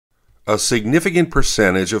A significant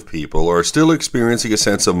percentage of people are still experiencing a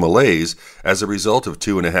sense of malaise as a result of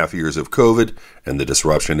 2.5 years of COVID and the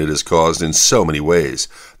disruption it has caused in so many ways.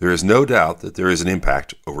 There is no doubt that there is an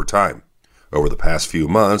impact over time. Over the past few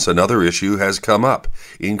months, another issue has come up: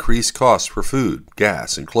 increased costs for food,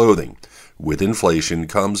 gas, and clothing. With inflation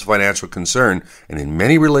comes financial concern, and in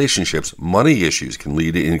many relationships, money issues can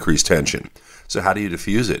lead to increased tension. So how do you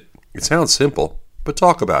diffuse it? It sounds simple, but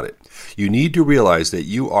talk about it. You need to realize that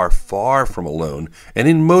you are far from alone and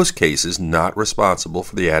in most cases not responsible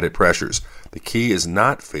for the added pressures. The key is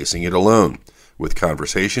not facing it alone. With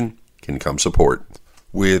conversation can come support.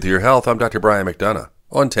 With your health, I'm Dr. Brian McDonough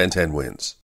on 1010 Wins.